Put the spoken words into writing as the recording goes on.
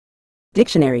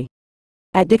Dictionary.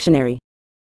 At dictionary.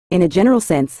 In a general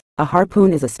sense, a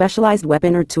harpoon is a specialized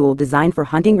weapon or tool designed for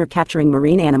hunting or capturing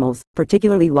marine animals,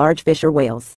 particularly large fish or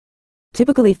whales.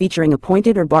 Typically featuring a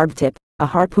pointed or barbed tip, a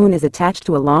harpoon is attached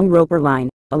to a long rope or line,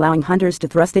 allowing hunters to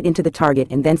thrust it into the target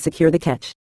and then secure the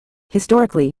catch.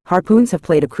 Historically, harpoons have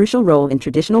played a crucial role in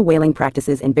traditional whaling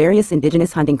practices and various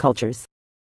indigenous hunting cultures.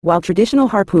 While traditional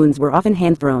harpoons were often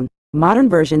hand-thrown, modern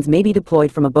versions may be deployed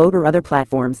from a boat or other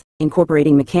platforms,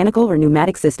 incorporating mechanical or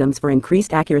pneumatic systems for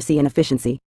increased accuracy and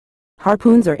efficiency.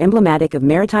 Harpoons are emblematic of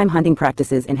maritime hunting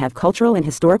practices and have cultural and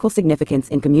historical significance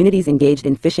in communities engaged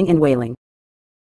in fishing and whaling.